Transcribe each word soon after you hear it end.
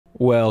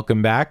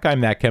Welcome back,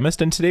 I'm that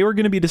chemist, and today we're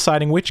going to be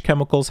deciding which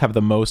chemicals have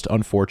the most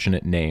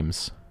unfortunate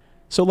names.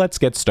 So let's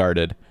get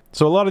started.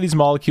 So a lot of these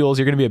molecules,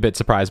 you're going to be a bit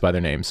surprised by their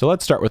names. So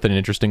let's start with an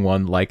interesting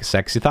one like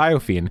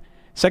sexithiophene.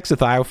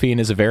 Sexithiophene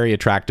is a very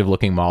attractive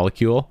looking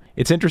molecule.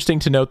 It's interesting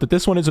to note that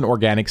this one is an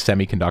organic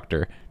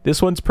semiconductor.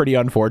 This one's pretty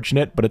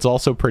unfortunate, but it's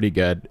also pretty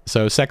good.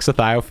 So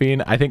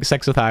sexithiophene, I think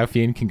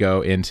sexithiophene can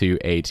go into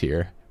A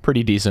tier.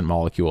 Pretty decent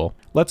molecule.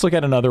 Let's look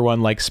at another one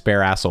like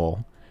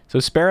Sparisol. So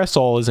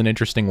Sparisol is an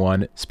interesting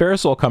one.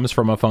 Sparisol comes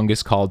from a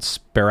fungus called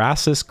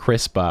Sparasis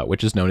crispa,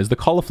 which is known as the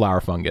cauliflower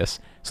fungus.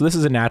 So this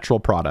is a natural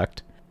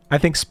product. I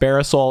think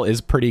Sparisol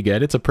is pretty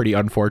good. It's a pretty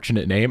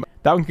unfortunate name.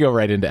 That one can go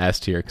right into S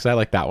tier because I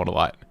like that one a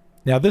lot.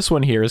 Now this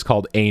one here is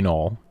called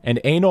anol, and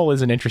anol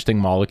is an interesting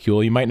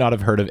molecule. You might not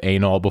have heard of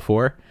anol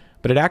before,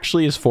 but it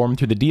actually is formed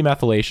through the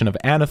demethylation of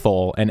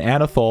anethol, and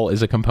anethol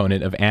is a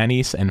component of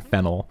anise and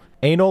phenyl.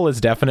 Anol is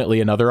definitely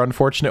another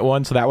unfortunate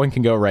one, so that one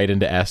can go right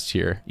into S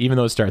tier, even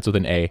though it starts with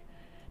an A.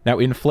 Now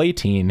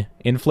inflatine.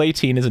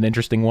 Inflatine is an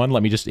interesting one.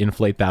 Let me just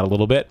inflate that a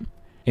little bit.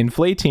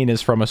 Inflatine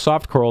is from a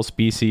soft coral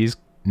species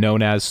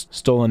known as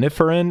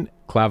Stoloniferin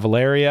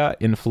clavillaria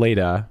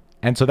inflata.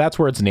 And so that's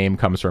where its name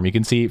comes from. You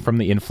can see from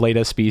the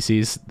inflata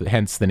species,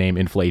 hence the name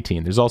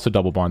inflatine. There's also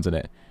double bonds in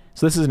it.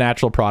 So this is a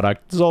natural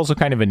product. This is also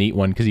kind of a neat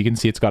one because you can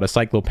see it's got a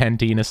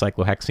cyclopentene, a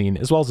cyclohexene,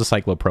 as well as a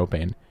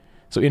cyclopropane.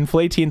 So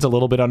inflatine's a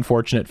little bit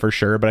unfortunate for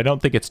sure, but I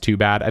don't think it's too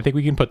bad. I think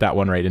we can put that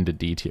one right into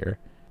D tier.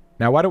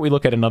 Now, why don't we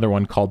look at another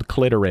one called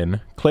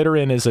Clitorin?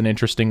 Clitorin is an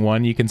interesting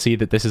one. You can see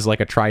that this is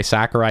like a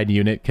trisaccharide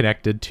unit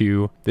connected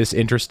to this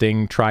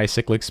interesting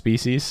tricyclic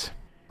species.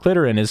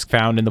 Clitorin is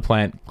found in the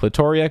plant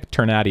Clitoria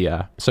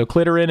ternatia. So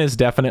Clitorin is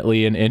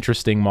definitely an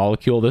interesting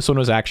molecule. This one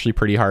was actually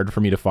pretty hard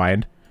for me to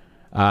find.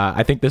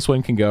 I think this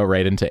one can go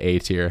right into A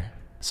tier.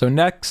 So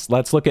next,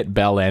 let's look at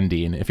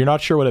Balendine. If you're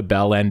not sure what a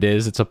bellend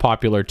is, it's a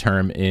popular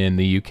term in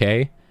the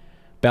UK.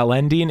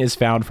 Balendine is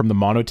found from the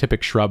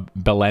monotypic shrub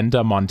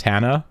Belenda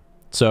montana.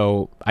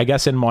 So I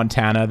guess in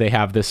Montana, they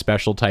have this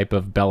special type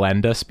of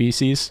Belenda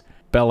species.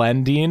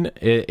 Balendine,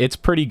 it's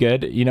pretty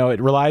good. You know,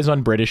 it relies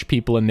on British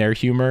people and their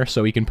humor,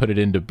 so we can put it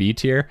into B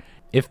tier.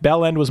 If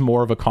bellend was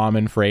more of a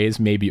common phrase,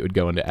 maybe it would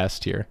go into S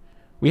tier.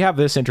 We have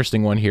this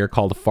interesting one here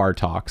called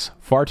Fartox.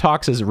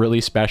 Fartox is really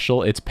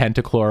special. It's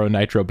Pentachloro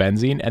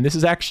Nitrobenzene, and this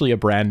is actually a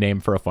brand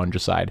name for a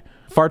fungicide.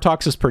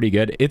 Fartox is pretty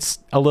good. It's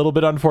a little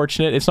bit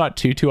unfortunate. It's not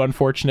too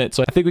unfortunate,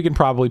 so I think we can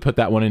probably put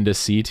that one into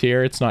C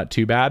tier. It's not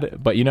too bad,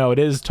 but you know, it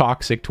is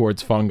toxic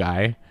towards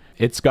fungi.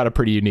 It's got a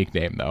pretty unique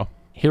name though.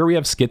 Here we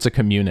have Schizo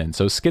Communion.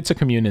 So Schizo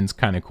Communion is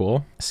kind of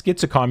cool.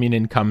 Schizo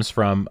Communion comes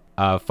from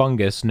a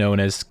fungus known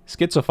as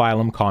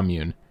Schizophyllum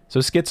commune. So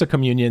Schizo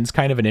Communion is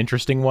kind of an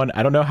interesting one.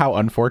 I don't know how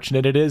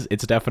unfortunate it is.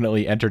 It's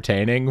definitely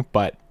entertaining,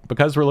 but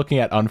because we're looking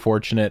at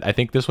unfortunate, I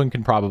think this one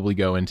can probably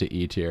go into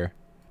E tier.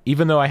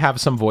 Even though I have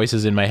some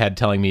voices in my head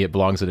telling me it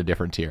belongs in a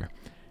different tier.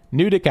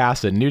 Nudic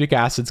acid. Nudic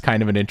acid's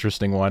kind of an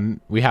interesting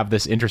one. We have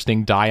this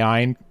interesting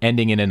diine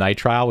ending in a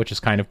nitrile, which is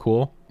kind of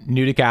cool.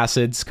 Nudic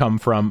acids come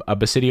from a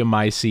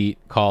basidiomycete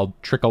called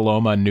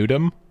Tricholoma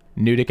nudum.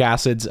 Nudic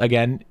acids,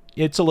 again,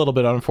 it's a little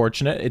bit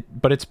unfortunate,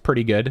 but it's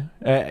pretty good.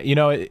 You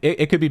know,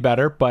 it could be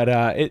better, but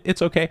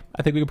it's okay.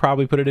 I think we could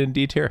probably put it in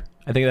D tier.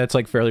 I think that's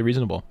like fairly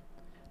reasonable.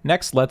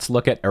 Next, let's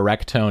look at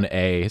Erectone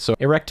A. So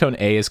Erectone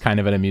A is kind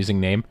of an amusing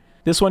name.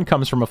 This one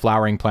comes from a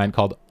flowering plant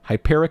called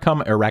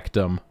Hypericum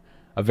erectum.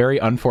 A very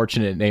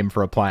unfortunate name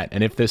for a plant.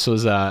 And if this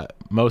was a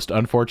most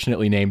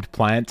unfortunately named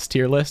plants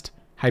tier list,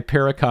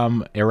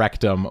 Hypericum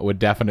erectum would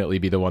definitely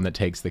be the one that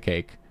takes the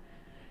cake.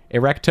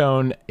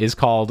 Erectone is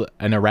called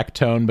an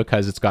erectone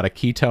because it's got a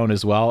ketone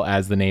as well,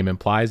 as the name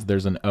implies.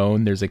 There's an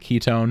one, there's a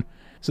ketone.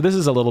 So this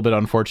is a little bit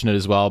unfortunate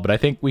as well, but I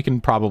think we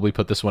can probably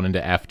put this one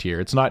into F tier.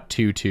 It's not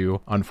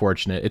too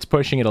unfortunate. It's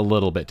pushing it a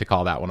little bit to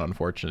call that one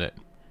unfortunate.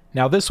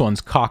 Now this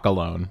one's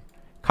Cockalone.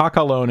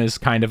 Cockalone is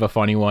kind of a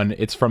funny one.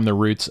 It's from the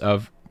roots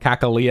of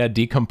Cacalia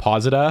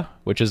decomposita,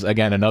 which is,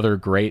 again, another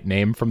great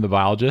name from the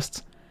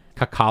biologists.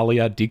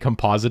 Cacalia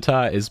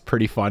decomposita is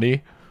pretty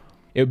funny.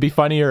 It would be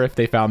funnier if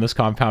they found this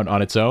compound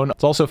on its own.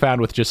 It's also found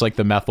with just like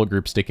the methyl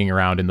group sticking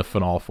around in the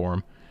phenol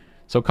form.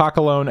 So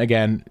Cockalone,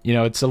 again, you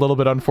know, it's a little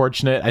bit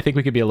unfortunate. I think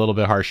we could be a little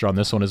bit harsher on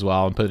this one as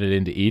well and put it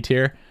into E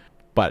tier,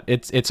 but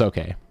it's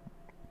okay.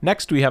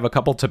 Next, we have a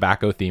couple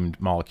tobacco-themed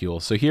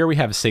molecules. So here we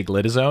have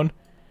Cigalitizone.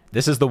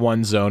 This is the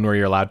one zone where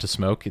you're allowed to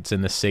smoke. It's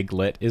in the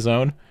Ciglit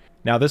zone.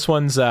 Now, this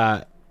one's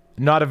not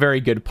a very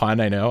good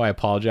pun, I know. I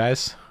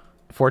apologize.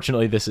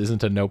 Fortunately, this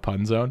isn't a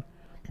no-pun zone.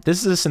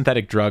 This is a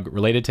synthetic drug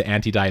related to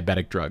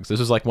anti-diabetic drugs.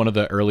 This was like one of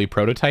the early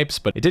prototypes,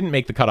 but it didn't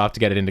make the cutoff to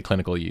get it into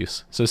clinical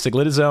use. So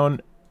Cigalitizone,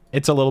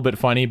 it's a little bit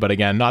funny, but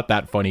again, not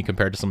that funny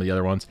compared to some of the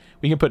other ones.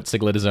 We can put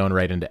Cigalitizone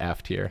right into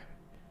F tier.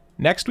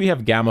 Next, we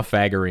have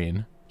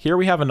gamma-phagorine. Here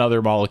we have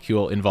another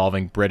molecule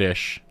involving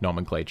British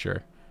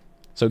nomenclature.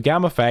 So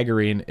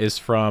gamma-phagorine is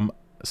from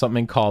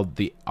something called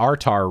the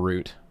artar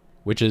root,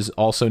 which is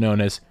also known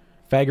as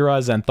Phagora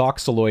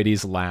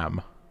xanthoxyloides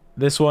lam.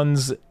 This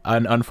one's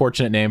an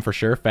unfortunate name for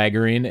sure,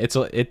 Phagorine.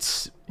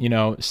 It's you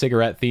know,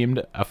 cigarette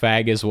themed. A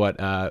fag is what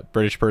a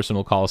British person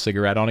will call a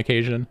cigarette on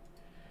occasion.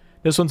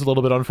 This one's a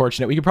little bit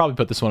unfortunate. We could probably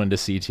put this one into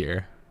C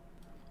tier.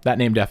 That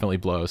name definitely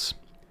blows.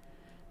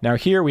 Now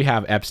here we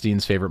have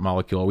Epstein's favorite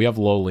molecule. We have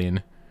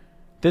Lolene.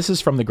 This is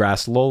from the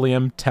grass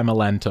Lolium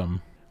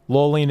temulentum.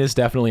 Lolene is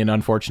definitely an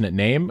unfortunate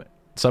name.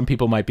 Some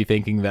people might be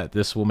thinking that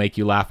this will make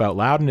you laugh out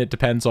loud, and it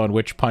depends on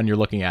which pun you're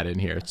looking at in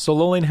here. So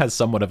Lolene has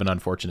somewhat of an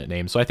unfortunate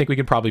name, so I think we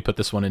can probably put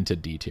this one into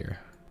D tier.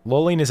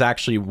 Lolene is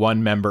actually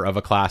one member of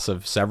a class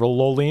of several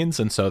lolenes,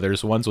 and so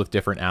there's ones with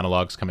different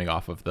analogs coming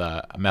off of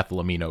the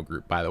methylamino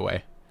group, by the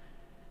way.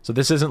 So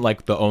this isn't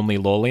like the only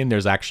lolene,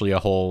 there's actually a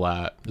whole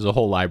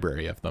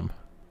library of them.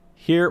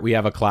 Here we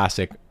have a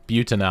classic,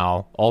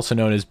 Butanol, also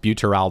known as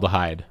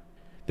Butyraldehyde.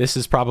 This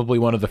is probably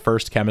one of the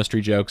first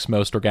chemistry jokes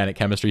most organic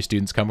chemistry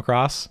students come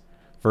across,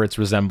 for its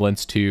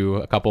resemblance to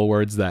a couple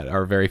words that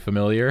are very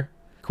familiar.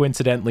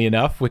 Coincidentally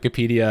enough,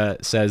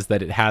 Wikipedia says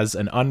that it has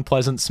an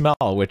unpleasant smell,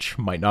 which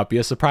might not be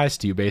a surprise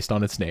to you based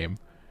on its name.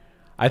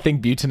 I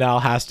think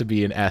butanol has to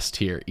be an S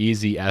tier,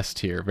 easy S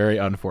tier, very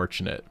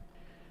unfortunate.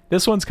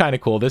 This one's kind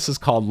of cool. This is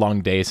called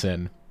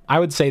Daisin. I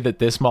would say that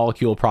this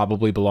molecule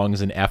probably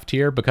belongs in F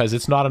tier because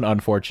it's not an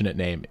unfortunate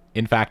name.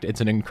 In fact,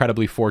 it's an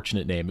incredibly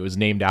fortunate name. It was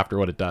named after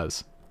what it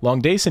does.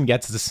 Daisin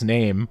gets this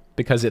name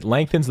because it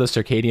lengthens the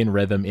circadian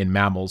rhythm in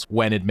mammals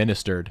when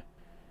administered.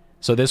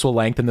 So this will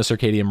lengthen the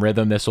circadian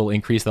rhythm. This will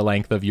increase the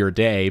length of your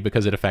day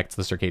because it affects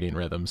the circadian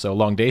rhythm. So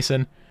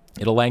Daisin,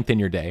 it'll lengthen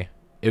your day.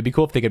 It would be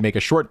cool if they could make a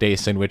short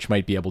Daisin, which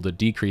might be able to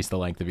decrease the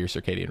length of your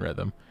circadian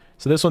rhythm.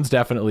 So this one's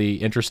definitely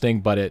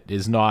interesting, but it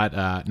is not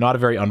a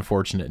very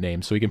unfortunate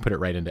name, so we can put it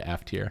right into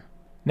F tier.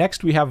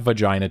 Next, we have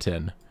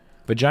vaginatin.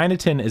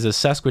 Vaginatin is a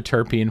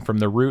sesquiterpene from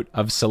the root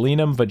of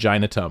Selenum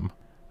vaginatum.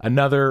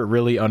 Another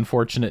really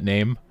unfortunate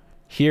name.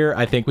 Here,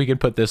 I think we can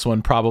put this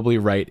one probably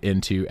right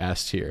into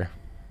S tier.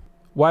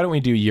 Why don't we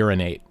do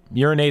urinate?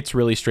 Urinate's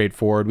really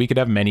straightforward. We could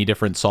have many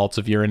different salts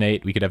of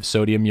urinate. We could have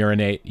sodium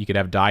urinate. You could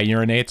have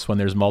diurinates when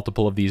there's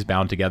multiple of these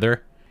bound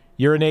together.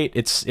 Urinate,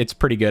 it's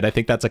pretty good. I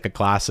think that's like a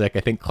classic. I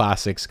think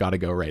classic's got to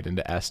go right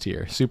into S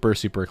tier. Super,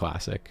 super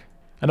classic.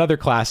 Another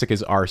classic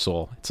is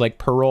arsol. It's like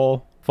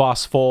perol,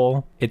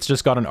 phosphol. It's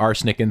just got an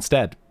arsenic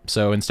instead.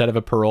 So instead of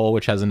a perol,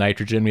 which has a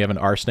nitrogen, we have an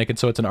arsenic, and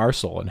so it's an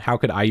arsol. And how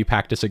could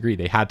IUPAC disagree?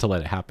 They had to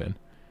let it happen.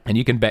 And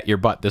you can bet your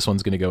butt this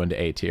one's going to go into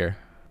A tier.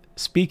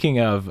 Speaking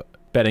of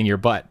betting your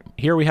butt,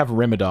 here we have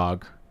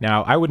Rimadog.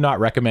 Now, I would not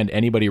recommend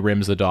anybody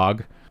rims the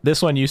dog.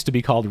 This one used to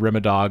be called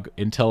Rimadog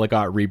until it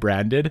got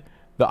rebranded.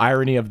 The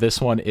irony of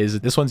this one is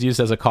this one's used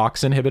as a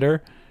COX inhibitor.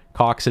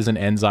 COX is an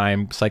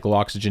enzyme,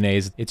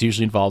 cyclooxygenase. It's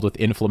usually involved with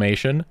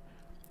inflammation.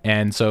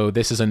 And so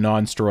this is a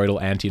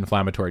non-steroidal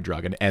anti-inflammatory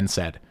drug, an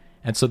NSAID.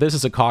 And so this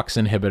is a COX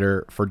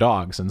inhibitor for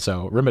dogs. And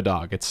so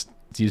Rimadog, it's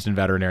used in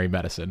veterinary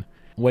medicine.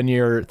 When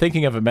you're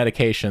thinking of a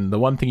medication, the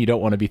one thing you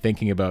don't want to be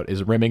thinking about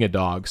is rimming a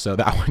dog. So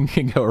that one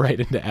can go right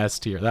into S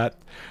tier.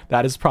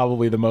 That is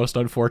probably the most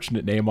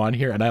unfortunate name on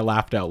here. And I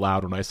laughed out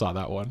loud when I saw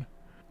that one.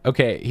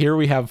 Okay, here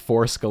we have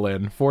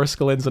Forskolin.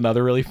 Forskolin's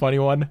another really funny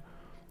one.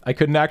 I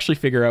couldn't actually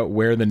figure out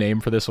where the name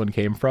for this one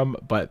came from,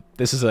 but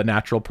this is a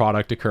natural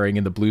product occurring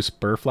in the blue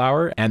spur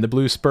flower, and the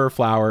blue spur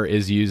flower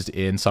is used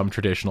in some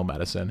traditional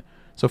medicine.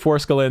 So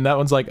Forskolin, that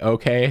one's like,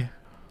 okay.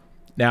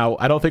 Now,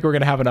 I don't think we're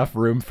going to have enough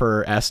room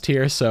for S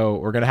tier, so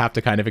we're going to have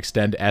to kind of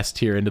extend S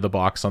tier into the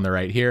box on the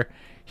right here.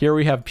 Here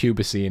we have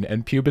Pubicine,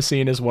 and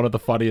Pubicine is one of the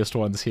funniest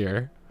ones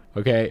here.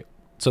 Okay,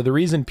 so the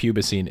reason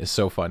Pubicine is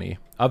so funny,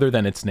 other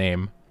than its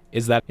name,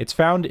 is that it's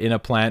found in a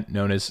plant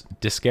known as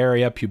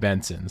Discaria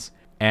pubescens.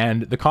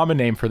 And the common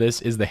name for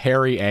this is the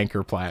hairy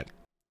anchor plant.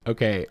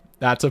 Okay,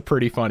 that's a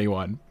pretty funny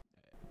one.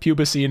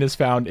 Pubicine is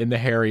found in the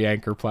hairy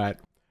anchor plant.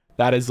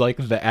 That is like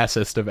the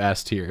S-est of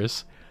S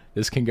tiers.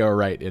 This can go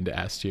right into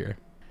S tier.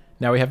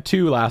 Now we have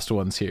two last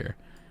ones here.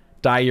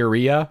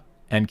 Diarrhea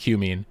and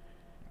Cumin.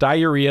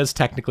 Diarrhea is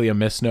technically a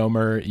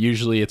misnomer.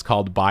 Usually it's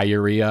called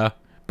biuria,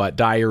 but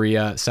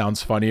diarrhea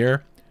sounds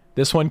funnier.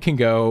 This one can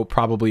go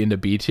probably into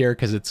B tier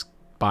because it's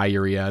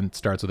biuria and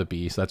starts with a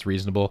B, so that's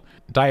reasonable.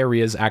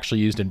 Diarrhea is actually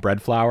used in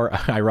bread flour.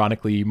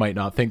 Ironically, you might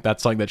not think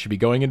that's something that should be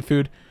going in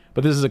food,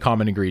 but this is a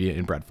common ingredient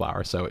in bread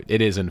flour, so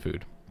it is in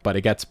food. But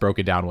it gets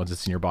broken down once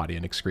it's in your body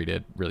and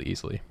excreted really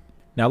easily.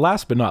 Now,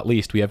 last but not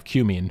least, we have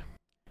Cumin,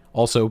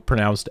 also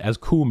pronounced as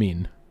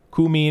Cumin.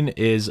 Cumin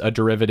is a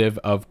derivative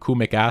of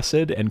cumic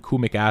acid, and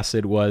cumic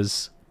acid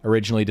was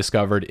originally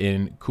discovered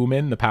in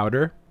cumin, the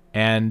powder,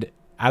 and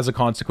as a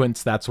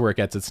consequence, that's where it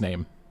gets its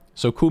name.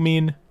 So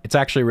Cumin, it's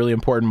actually a really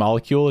important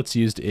molecule. It's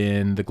used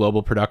in the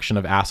global production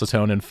of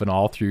acetone and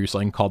phenol through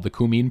something called the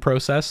Cumin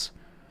process.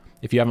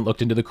 If you haven't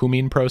looked into the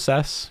Cumin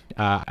process,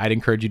 I'd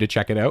encourage you to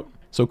check it out.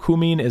 So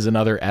Cumin is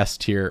another S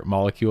tier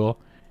molecule,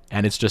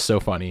 and it's just so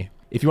funny.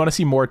 If you want to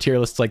see more tier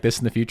lists like this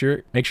in the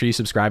future, make sure you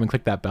subscribe and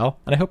click that bell,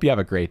 and I hope you have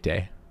a great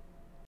day.